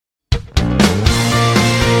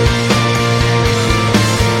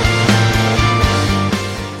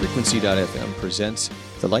Frequency.FM presents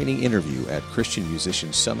the Lightning Interview at Christian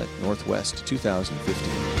Musicians Summit Northwest 2015.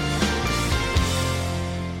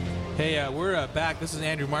 Hey, we're back. This is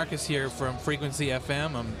Andrew Marcus here from Frequency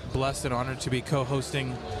FM. I'm blessed and honored to be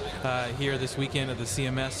co-hosting here this weekend at the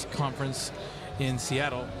CMS conference in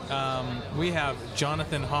Seattle. We have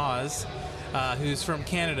Jonathan Hawes, who's from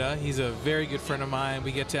Canada. He's a very good friend of mine.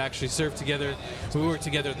 We get to actually serve together. We work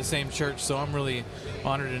together at the same church, so I'm really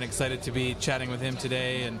honored and excited to be chatting with him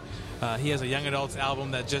today. And he has a young adults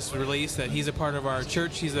album that just released that he's a part of our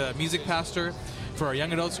church. He's a music pastor for our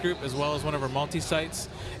young adults group, as well as one of our multi-sites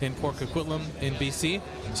in Port Coquitlam in BC.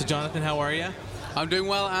 So Jonathan, how are you? I'm doing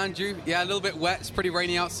well, Andrew. Yeah, a little bit wet. It's pretty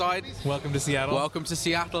rainy outside. Welcome to Seattle. Welcome to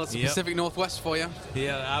Seattle. It's the Pacific Northwest for you.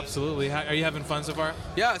 Yeah, absolutely. Are you having fun so far?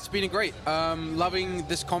 Yeah, it's been great. Loving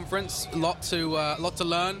this conference. A lot to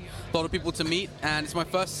learn. A lot of people to meet, and it's my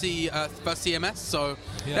first CMS. So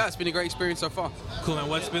yeah, it's been a great experience so far. Cool. And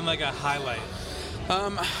what's been like a highlight?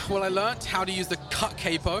 Well, I learned how to use the cut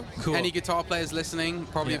capo. Cool. Any guitar players listening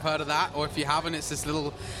probably have heard of that, or if you haven't, it's this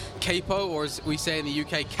little capo, or as we say in the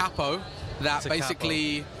UK, capo, that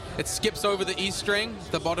basically it skips over the E string,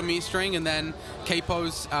 the bottom E string, and then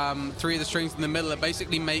capos three of the strings in the middle. It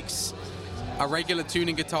basically makes a regular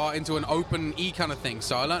tuning guitar into an open E kind of thing.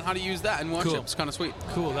 So I learned how to use that in worship. Cool. It's kind of sweet.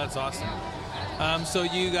 Cool, that's awesome. So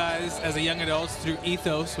you guys, as a young adults, through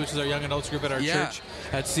Ethos, which is our young adults group at our church,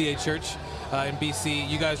 at CA Church in BC,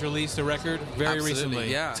 you guys released a record very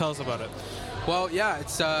recently. Yeah. Tell us about it. Well, yeah,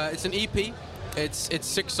 it's an EP. It's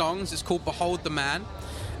 6 songs. It's called Behold the Man.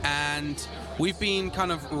 And we've been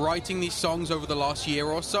kind of writing these songs over the last year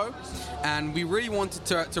or so. And we really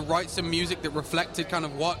wanted to write some music that reflected kind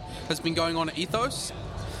of what has been going on at Ethos.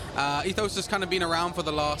 Ethos has kind of been around for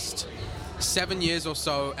the last 7 years or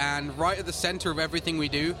so, and right at the center of everything we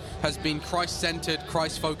do has been Christ-centered,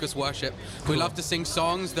 Christ-focused worship. Cool. We love to sing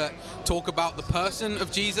songs that talk about the person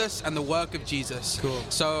of Jesus and the work of Jesus. Cool.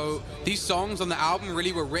 So these songs on the album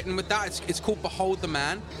really were written with that. It's called Behold the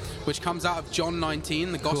Man, which comes out of John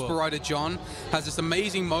 19. The gospel writer John has this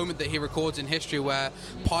amazing moment that he records in history where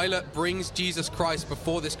Pilate brings Jesus Christ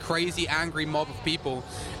before this crazy, angry mob of people,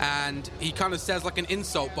 and he kind of says like an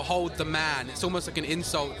insult, behold the man. It's almost like an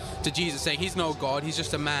insult to Jesus, saying he's no God, he's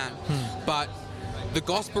just a man. But the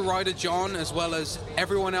gospel writer John, as well as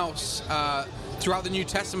everyone else throughout the New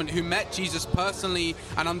Testament who met Jesus personally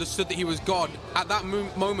and understood that he was God, at that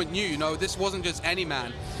moment knew, this wasn't just any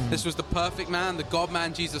man. This was the perfect man, the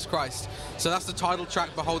God-man, Jesus Christ. So that's the title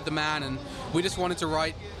track, Behold the Man, and we just wanted to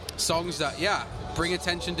write songs that, bring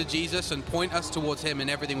attention to Jesus and point us towards him in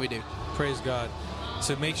everything we do. Praise God.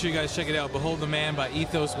 So make sure you guys check it out. Behold the Man by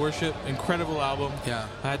Ethos Worship. Incredible album. Yeah.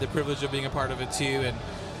 I had the privilege of being a part of it too, and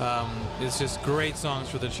it's just great songs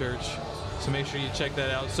for the church. So make sure you check that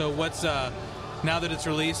out. So what's now that it's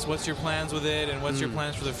released, what's your plans with it, and what's your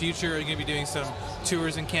plans for the future? Are you going to be doing some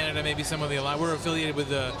tours in Canada, maybe some of the Alliance? We're affiliated with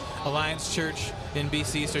the Alliance Church in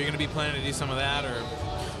BC, so you're going to be planning to do some of that? Or?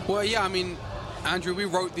 Well, yeah, I mean, Andrew, we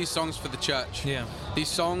wrote these songs for the church. Yeah. These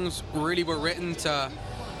songs really were written to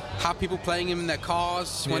have people playing them in their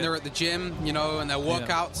cars when they're at the gym, and their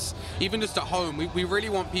workouts, even just at home. We really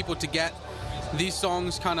want people to get these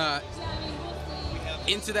songs kind of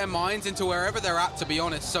into their minds, into wherever they're at, to be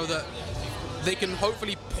honest, so that they can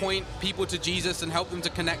hopefully point people to Jesus and help them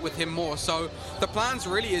to connect with him more. So the plans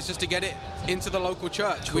really is just to get it into the local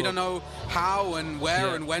church. Cool. We don't know how and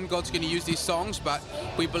where and when God's going to use these songs, but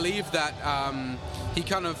we believe that he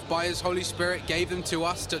kind of, by his Holy Spirit, gave them to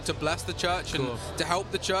us to bless the church and to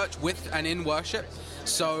help the church with and in worship.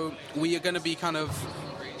 So we are going to be kind of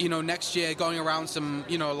next year going around some,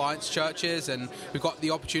 Alliance churches, and we've got the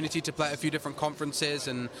opportunity to play at a few different conferences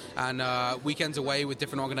and weekends away with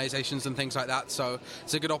different organizations and things like that. So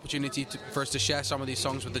it's a good opportunity for us to share some of these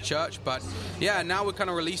songs with the church. But yeah, now we're kind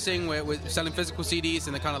of releasing, we're selling physical CDs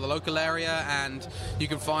in the kind of the local area, and you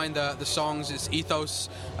can find the songs. It's Ethos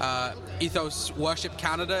Worship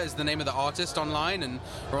Canada is the name of the artist online, and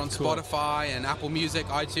we're on Spotify and Apple Music,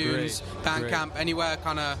 iTunes, Bandcamp, anywhere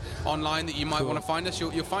kind of online that you might want to find us,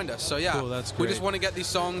 you'll find us. So yeah, that's we great. just want to get these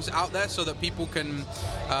songs out there so that people can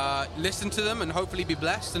listen to them and hopefully be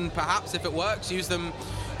blessed, and perhaps if it works, use them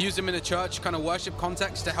in a church kind of worship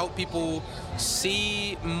context to help people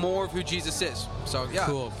see more of who Jesus is. So yeah,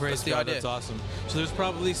 cool. Praise God. That's awesome. So there's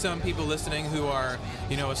probably some people listening who are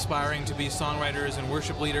aspiring to be songwriters and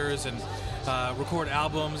worship leaders and record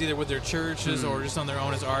albums either with their churches or just on their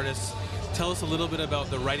own as artists. Tell us a little bit about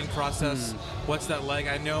the writing process. What's that like?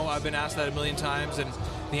 I know I've been asked that a million times, and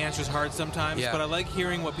the answer's hard sometimes, but I like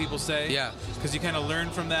hearing what people say, because you kind of learn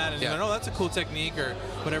from that, and you're like, oh, that's a cool technique, or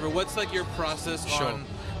whatever. What's like your process on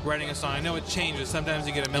writing a song? I know it changes. Sometimes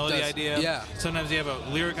you get a melody idea. Yeah. Sometimes you have a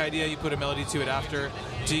lyric idea. You put a melody to it after.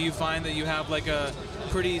 Do you find that you have like a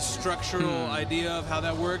pretty structural idea of how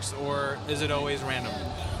that works, or is it always random?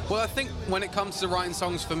 Well, I think when it comes to writing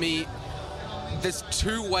songs for me, there's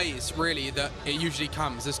two ways really that it usually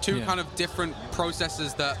comes. There's two kind of different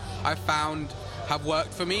processes that I've found have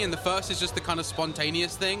worked for me, and the first is just the kind of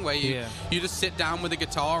spontaneous thing where you just sit down with a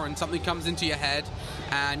guitar and something comes into your head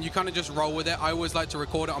and you kind of just roll with it. I always like to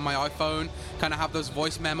record it on my iPhone, kind of have those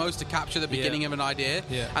voice memos to capture the beginning of an idea,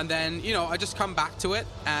 and then I just come back to it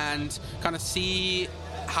and kind of see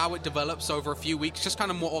how it develops over a few weeks, just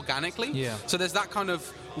kind of more organically. So there's that kind of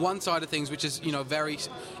one side of things, which is very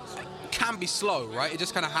can be slow, right? It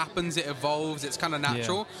just kind of happens, it evolves, it's kind of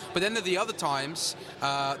natural. But then there are the other times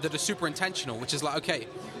that are super intentional, which is like, okay,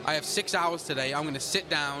 I have 6 hours today, I'm going to sit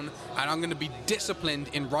down and I'm going to be disciplined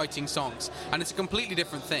in writing songs. And it's a completely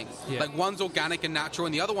different thing. Like one's organic and natural,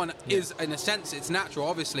 and the other one is, in a sense, it's natural,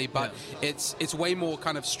 obviously, but it's way more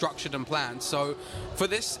kind of structured and planned. So for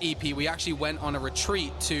this EP, we actually went on a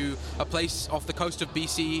retreat to a place off the coast of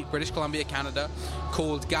BC, British Columbia, Canada,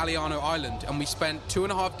 called Galiano Island. And we spent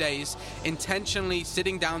 2.5 days intentionally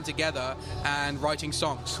sitting down together and writing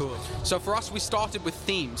songs. Cool. So for us, we started with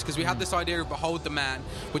themes, because we had this idea of Behold the Man,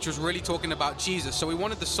 which was really talking about Jesus. So we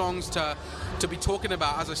wanted the songs to be talking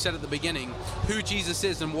about, as I said at the beginning, who Jesus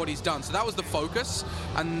is and what he's done. So that was the focus.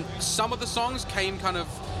 And some of the songs came kind of,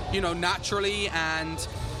 naturally and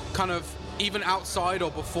kind of even outside or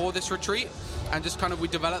before this retreat. And just kind of we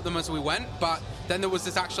developed them as we went. But then there was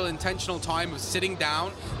this actual intentional time of sitting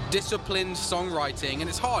down, disciplined songwriting. And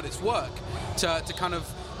it's hard, it's work to kind of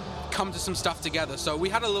come to some stuff together. So we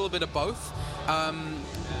had a little bit of both.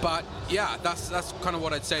 But yeah, that's kind of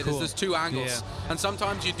what I'd say. Cool. There's two angles. And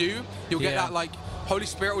sometimes you'll get that like Holy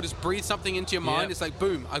Spirit will just breathe something into your mind. It's like,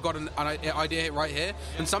 boom, I got an idea right here.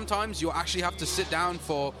 And sometimes you'll actually have to sit down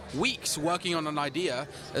for weeks working on an idea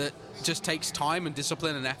that just takes time and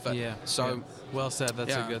discipline and effort. Well said.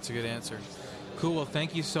 That's a good answer. Cool. Well,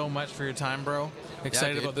 thank you so much for your time, bro.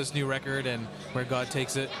 Excited about this new record and where God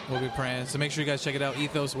takes it. We'll be praying. So make sure you guys check it out.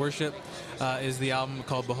 Ethos Worship is the album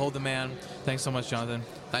called Behold the Man. Thanks so much, Jonathan.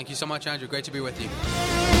 Thank you so much, Andrew. Great to be with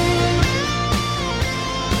you.